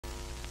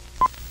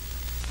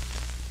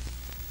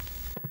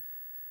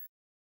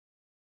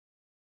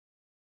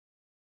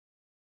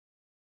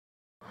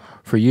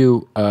for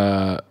you,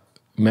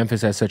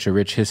 Memphis has such a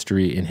rich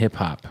history in hip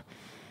hop.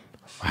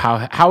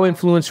 How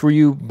influenced were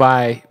you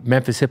by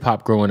Memphis hip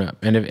hop growing up?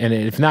 And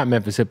if not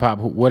Memphis hip hop,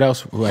 what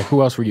else? Like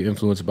who else were you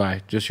influenced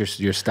by? Just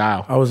your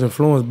style. I was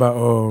influenced by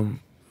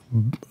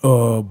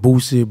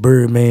Boosie,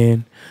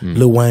 Birdman,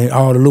 Lil Wayne,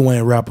 all the Lil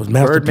Wayne rappers.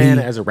 Master Birdman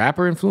P. as a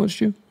rapper influenced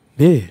you?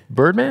 Yeah.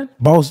 Birdman?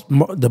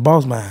 The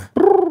Boss Man.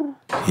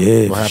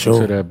 Yeah, What for happened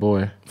sure. to that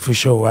boy? For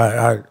sure.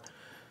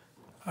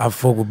 I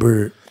fuck with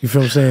Bird. You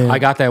feel what I'm saying? I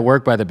Got That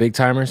Work by the Big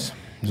Timers.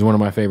 It's one of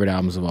my favorite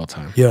albums of all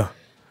time. Yeah.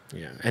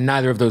 Yeah, and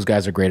neither of those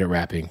guys are great at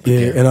rapping.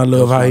 Yeah, and I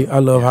love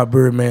how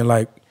Birdman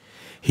like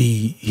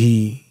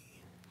he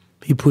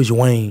pushed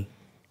Wayne.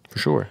 For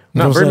sure. You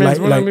know No, what I'm saying?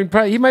 Birdman's I mean,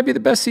 probably, he might be the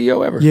best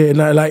CEO ever. Yeah,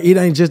 and like it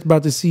ain't just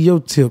about the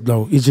CEO tip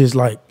though. It's just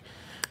like,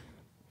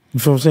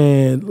 you feel what I'm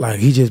saying? Like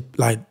he just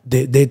like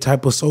that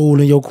type of soul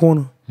in your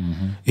corner.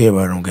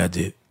 Everybody don't got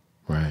that.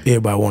 Right.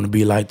 Everybody want to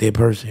be like that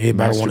person.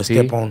 Everybody want to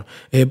step on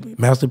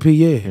Master P.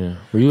 Yeah.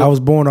 Were I was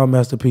born on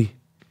Master P.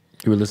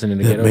 You were listening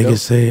to That Ghetto make Dope? it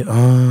say,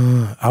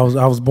 I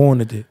was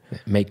born at it.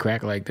 Make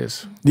crack like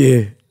this.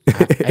 Yeah.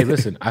 Hey,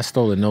 listen, I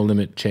stole a No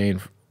Limit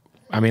chain.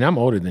 I mean, I'm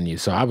older than you,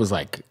 so I was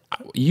like,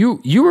 you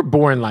were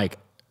born like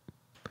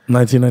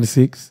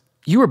 1996.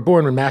 You were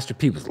born when Master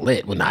P was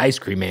lit, when the Ice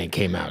Cream Man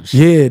came out.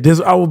 Yeah,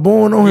 I was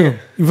born on him.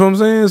 You feel what I'm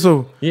saying?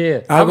 So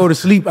yeah, I go to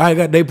sleep.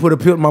 They put a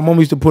pillow. My mom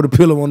used to put a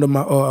pillow under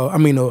my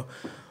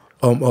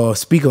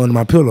speaker under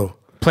my pillow.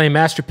 Playing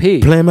Master P.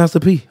 Playing Master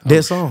P.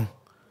 That song.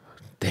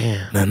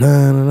 Damn. Na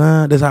na na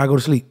na. That's how I go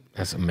to sleep.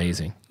 That's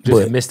amazing.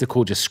 Just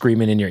mystical, just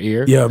screaming in your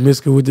ear. Yeah,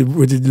 Mystical with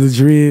the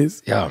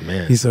dreads. Oh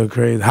man, he's so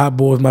crazy. Hot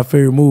Boy is my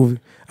favorite movie.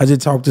 I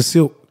just talked to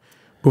Silkk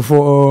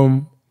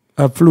before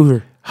I flew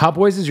here. Hot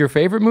Boys is your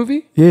favorite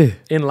movie? Yeah.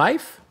 In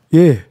life?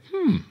 Yeah.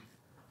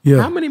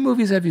 Yeah. How many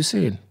movies have you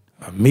seen?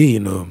 A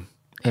million of them.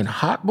 And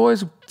Hot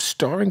Boys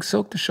starring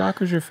Silkk the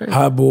Shocker's your favorite?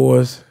 Hot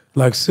Boys,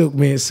 like Silkk,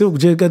 man. Silkk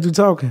just got to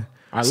talking.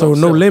 So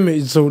No Silkk.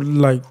 Limit. So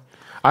like,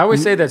 I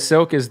always say that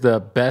Silkk is the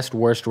best,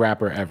 worst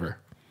rapper ever.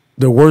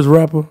 the worst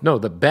rapper? No,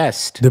 the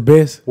best, The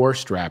best?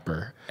 worst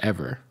rapper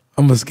ever.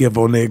 I'm gonna skip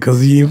on that because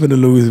he ain't finna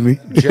lose me.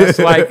 Just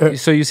like,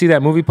 so you see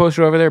that movie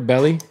poster over there,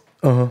 Belly?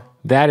 Uh-huh.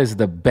 That is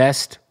the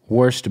best,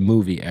 worst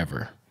movie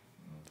ever.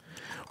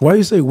 Why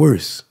you say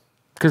worse?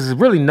 Because it's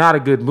really not a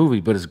good movie,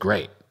 but it's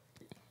great.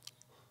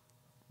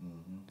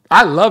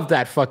 I love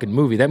that fucking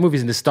movie. That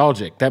movie's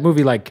nostalgic. That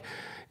movie like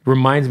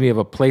reminds me of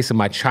a place in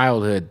my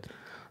childhood.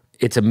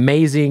 It's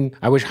amazing.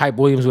 I wish Hype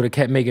Williams would have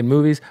kept making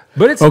movies,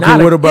 but it's not.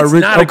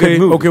 Not a good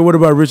movie. Okay, what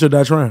about Richard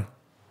Die Trying?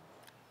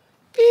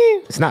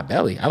 It's not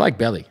Belly. I like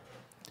Belly.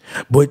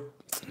 But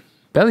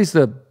Belly's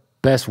the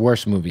best,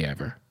 worst movie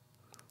ever.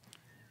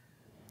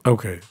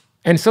 okay.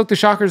 And Silkk the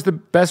Shocker's the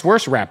best,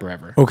 worst rapper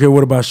ever. Okay,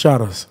 what about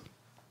Shotters?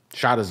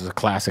 Shotters is a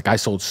classic. I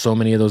sold so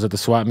many of those at the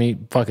swap meet.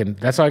 Fucking,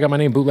 that's how I got my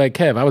name, Bootleg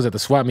Kev. I was at the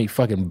swap meet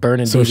fucking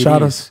burning So DVDs.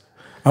 Shotters?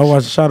 I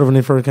watched Shotters when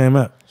they first came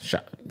out.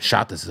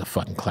 Shotters is a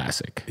fucking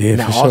classic. Yeah,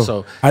 now for sure.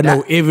 also, I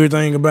know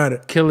everything about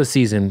it. Killer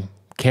Season,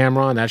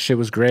 Cameron, that shit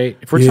was great.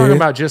 If we're talking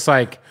about just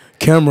like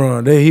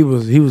Cameron, he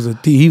was a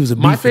beast.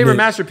 my favorite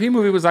Master P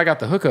movie was I Got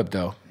the Hookup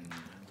though.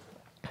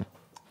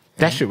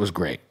 That shit was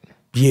great.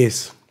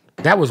 Yes.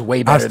 That was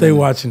way better. I stay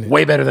watching it.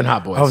 Way better than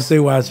Hot Boys. I would stay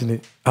watching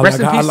it.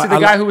 Rest in peace to the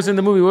guy who was in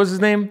the movie. What was his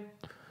name?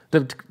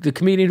 The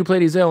comedian who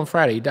played Ezel on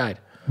Friday. He died.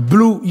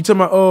 Blue. You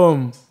talking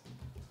about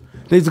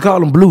they used to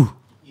call him Blue.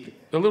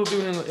 The little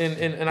dude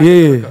in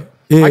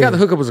Yeah. I Got the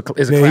Hookup is a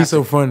classic. He's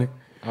so funny.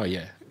 Oh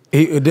yeah.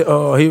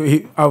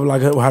 I was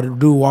like how the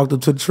dude walked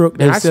up to the truck.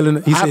 They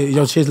selling. He said,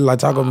 "Your shit's like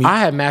taco meat." I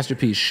had Master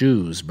P's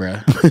shoes, bruh.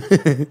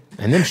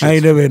 And them shits, I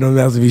ain't never had no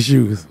Master P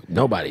shoes.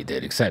 nobody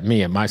did except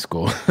me at my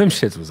school. Them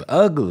shits was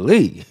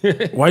ugly.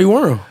 Why you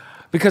wear them?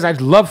 Because I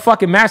love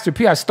fucking Master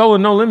P. I stole a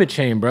No Limit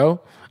chain,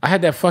 bro. I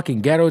had that fucking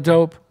Ghetto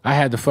Dope. I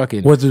had the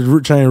fucking. What's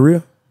the chain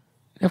real?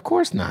 Of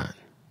course not.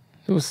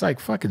 It was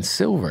like fucking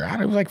silver.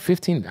 It was like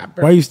 15.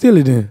 Why you steal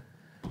it then?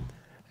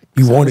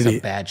 You wanted I was it.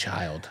 a bad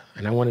child,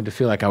 and I wanted to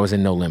feel like I was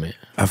in No Limit.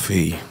 I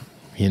feel you.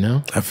 You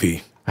know? I feel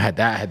you. I had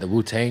that. I had the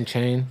Wu-Tang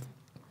chain.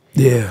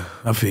 Yeah,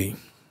 I feel you.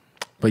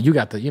 But you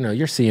got the,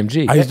 your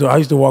CMG. I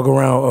used to walk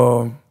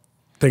around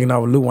thinking I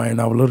was Lil Wayne when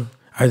I was little.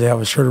 I used to have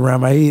a shirt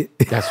around my head.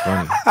 That's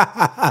funny.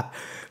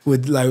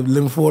 With like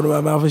lemon Ford in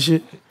my mouth and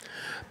shit.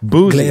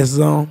 Boozy. Glasses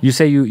on. You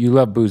say you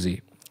love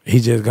Boozy. He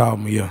just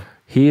called me, yeah.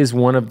 He is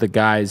one of the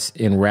guys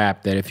in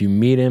rap that if you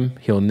meet him,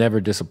 he'll never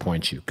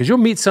disappoint you. Because you'll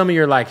meet some of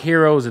your like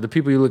heroes or the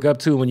people you look up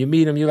to. When you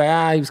meet him, you're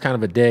like, he was kind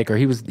of a dick, or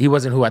he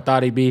wasn't who I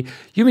thought he'd be.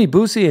 You meet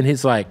Boosie and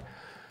he's like,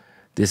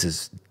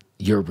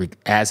 you're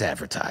as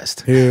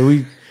advertised.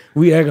 Yeah,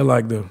 we act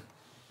alike though.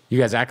 You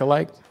guys act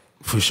alike?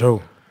 For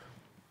sure.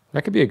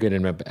 That could be a good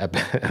and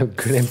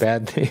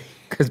bad thing.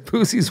 Because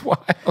Boosie's wild.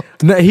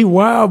 Nah, he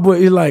wild,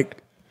 but it's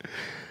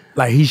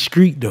like he's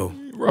street though.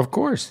 Of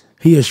course.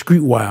 He a street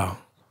wild.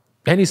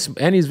 And he's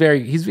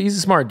a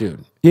smart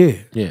dude. Yeah.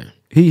 Yeah.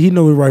 He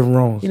knows right from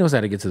wrong. He knows how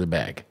to get to the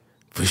bag.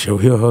 For sure,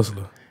 he a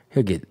hustler.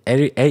 He'll get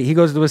he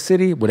goes to a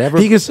city, whatever.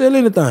 He can sell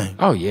anything.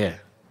 Oh yeah.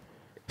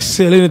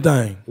 Sell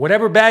anything.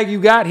 Whatever bag you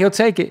got, he'll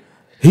take it.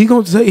 he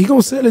gonna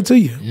sell it to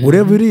you.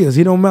 Whatever it is,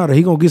 he don't matter.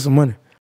 He gonna get some money.